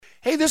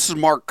Hey, this is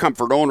Mark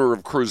Comfort, owner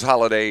of Cruise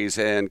Holidays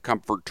and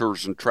Comfort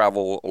Tours and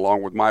Travel,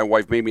 along with my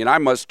wife, Mimi. And I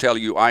must tell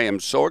you, I am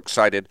so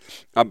excited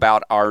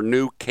about our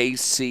new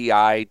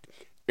KCI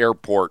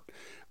airport.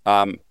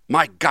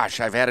 My gosh,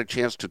 I've had a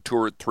chance to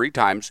tour it 3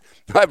 times.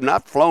 I've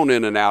not flown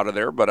in and out of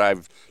there, but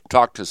I've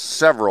talked to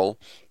several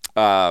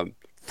uh,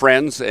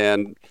 friends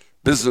and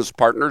business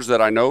partners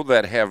that I know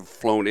that have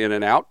flown in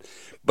and out.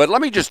 But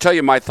let me just tell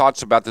you my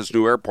thoughts about this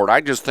new airport.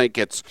 I just think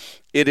it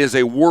is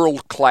a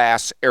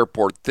world-class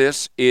airport.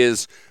 This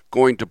is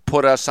going to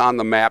put us on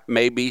the map,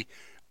 maybe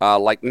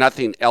like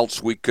nothing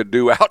else we could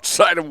do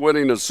outside of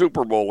winning a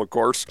Super Bowl, of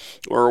course,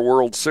 or a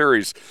World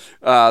Series.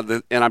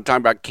 And I'm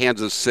talking about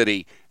Kansas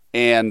City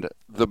and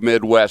the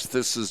Midwest.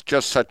 This is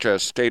just such a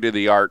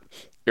state-of-the-art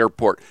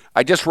airport.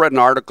 I just read an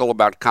article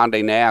about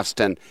Condé Nast,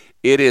 and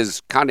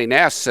Condé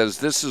Nast says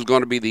this is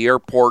going to be the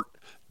airport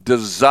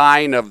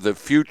design of the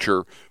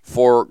future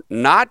for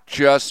not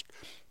just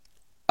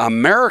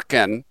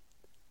American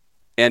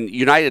and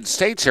United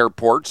States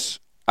airports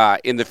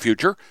in the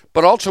future,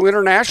 but also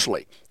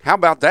internationally. How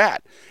about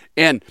that?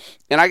 And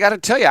I got to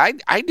tell you,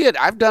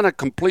 I've done a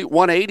complete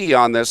 180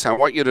 on this. I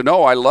want you to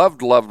know I loved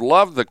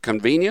the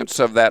convenience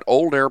of that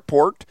old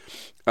airport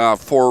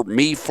for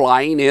me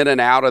flying in and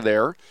out of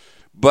there.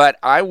 But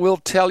I will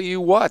tell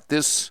you what,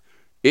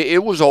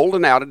 it was old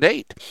and out of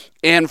date.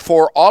 And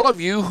for all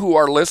of you who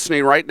are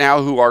listening right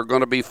now who are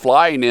going to be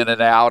flying in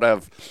and out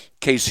of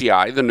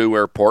KCI, the new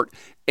airport,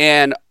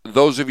 and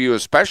those of you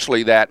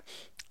especially that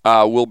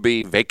will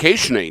be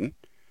vacationing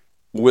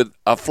with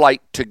a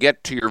flight to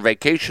get to your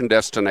vacation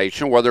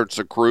destination, whether it's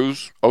a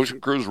cruise, ocean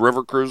cruise,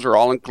 river cruise, or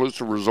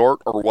all-inclusive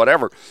resort or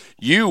whatever,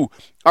 you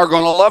are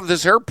going to love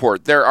this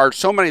airport. There are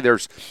so many.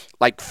 There's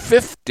like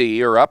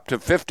 50 or up to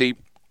 50.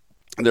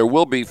 There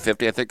will be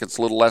 50. I think it's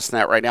a little less than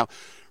that right now.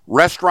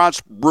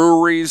 Restaurants,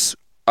 breweries,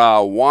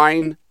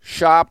 wine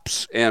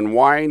shops, and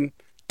wine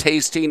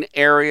tasting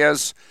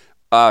areas,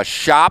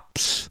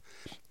 shops,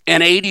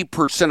 and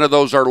 80% of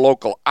those are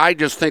local. I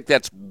just think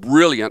that's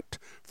brilliant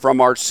from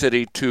our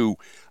city to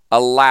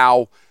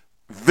allow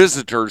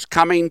visitors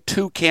coming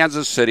to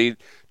Kansas City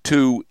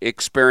to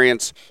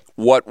experience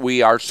what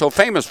we are so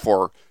famous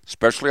for,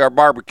 especially our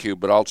barbecue,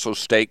 but also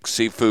steak,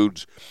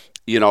 seafoods,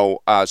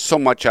 so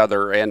much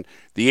other. And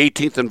the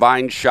 18th and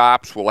Vine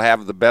shops will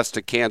have the best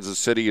of Kansas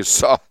City.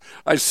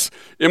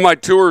 In my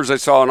tours, I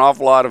saw an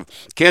awful lot of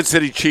Kansas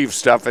City Chiefs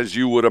stuff, as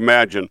you would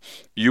imagine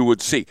you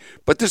would see.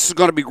 But this is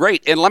going to be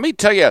great. And let me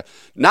tell you,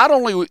 not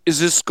only is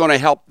this going to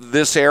help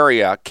this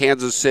area,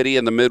 Kansas City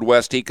and the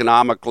Midwest,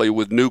 economically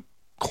with new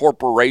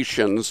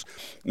corporations,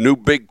 new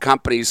big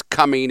companies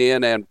coming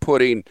in and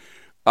putting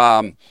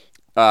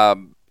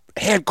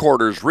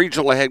headquarters,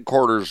 regional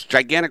headquarters,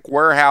 gigantic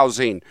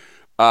warehousing,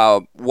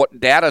 what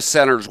data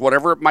centers,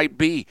 whatever it might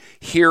be,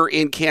 here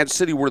in Kansas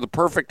City. We're the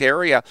perfect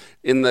area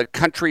in the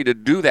country to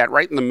do that,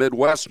 right in the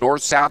Midwest,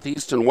 north, south,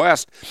 east, and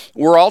west.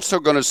 We're also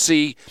going to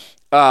see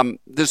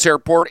this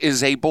airport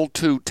is able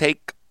to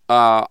take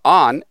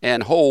on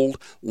and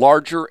hold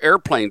larger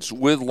airplanes.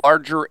 With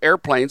larger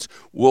airplanes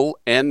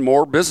and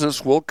more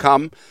business will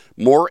come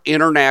more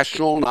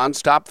international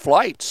nonstop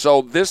flights.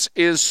 So this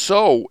is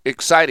so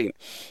exciting.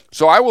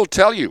 So I will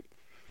tell you,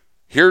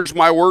 here's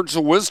my words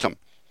of wisdom.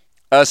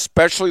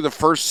 Especially the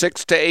first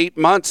 6 to 8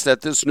 months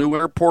that this new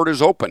airport is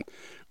open.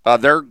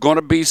 There are going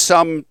to be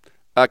some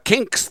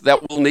kinks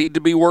that will need to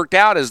be worked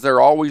out, as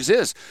there always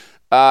is.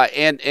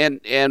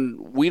 And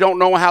we don't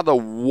know how the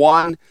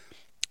one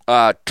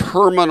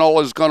terminal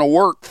is going to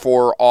work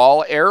for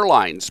all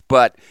airlines,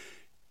 but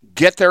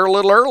get there a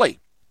little early.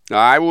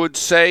 I would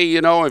say,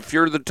 if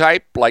you're the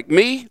type like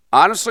me,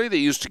 honestly, that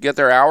used to get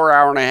there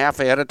hour and a half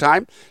ahead of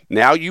time,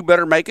 now you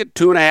better make it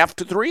 2.5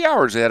 to 3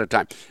 hours ahead of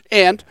time.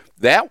 And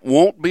that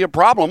won't be a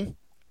problem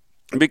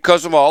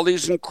because of all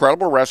these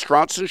incredible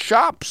restaurants and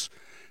shops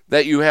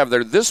that you have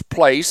there. This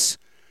place,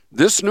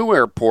 this new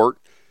airport,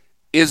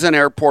 is an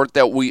airport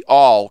that we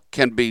all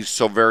can be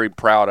so very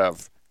proud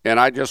of. And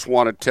I just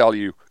want to tell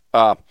you,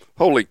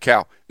 holy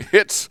cow,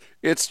 it's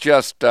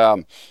just,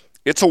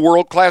 it's a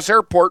world-class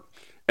airport,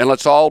 and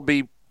let's all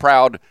be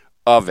proud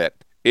of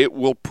it. It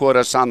will put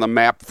us on the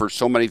map for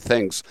so many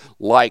things,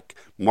 like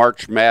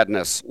March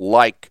Madness,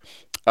 like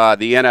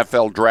the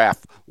NFL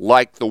draft,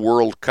 like the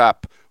World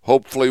Cup.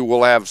 Hopefully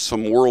we'll have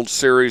some World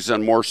Series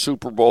and more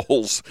Super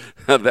Bowls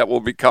that will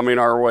be coming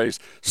our ways.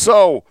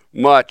 So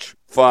much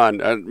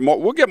fun. And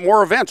we'll get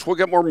more events. We'll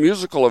get more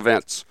musical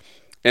events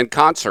and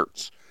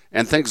concerts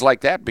and things like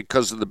that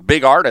because of the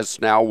big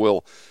artists now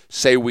will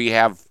say we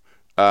have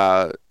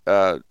the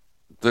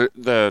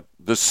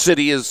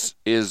city is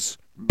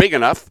big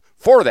enough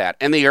for that,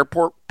 and the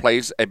airport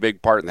plays a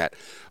big part in that.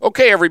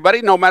 Okay,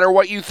 everybody, no matter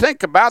what you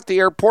think about the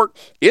airport,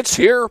 it's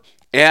here,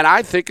 and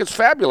I think it's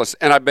fabulous,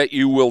 and I bet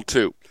you will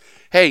too.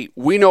 Hey,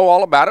 we know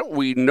all about it.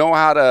 We know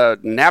how to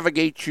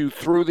navigate you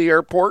through the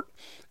airport,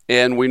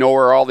 and we know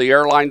where all the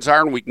airlines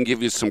are, and we can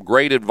give you some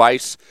great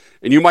advice.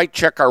 And you might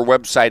check our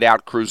website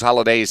out,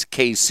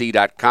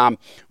 cruiseholidayskc.com.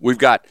 We've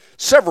got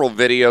several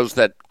videos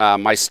that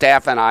my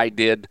staff and I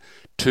did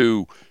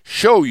to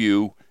show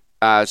you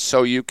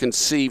so you can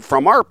see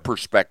from our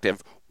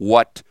perspective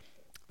what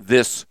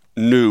this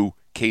new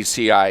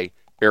KCI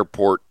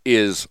airport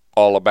is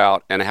all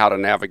about and how to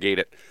navigate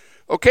it.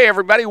 Okay,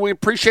 everybody, we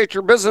appreciate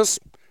your business.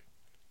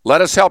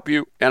 Let us help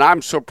you, and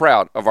I'm so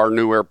proud of our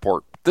new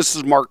airport. This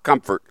is Mark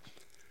Comfort.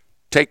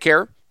 Take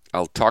care.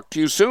 I'll talk to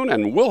you soon,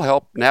 and we'll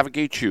help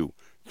navigate you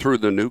through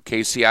the new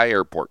KCI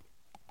airport.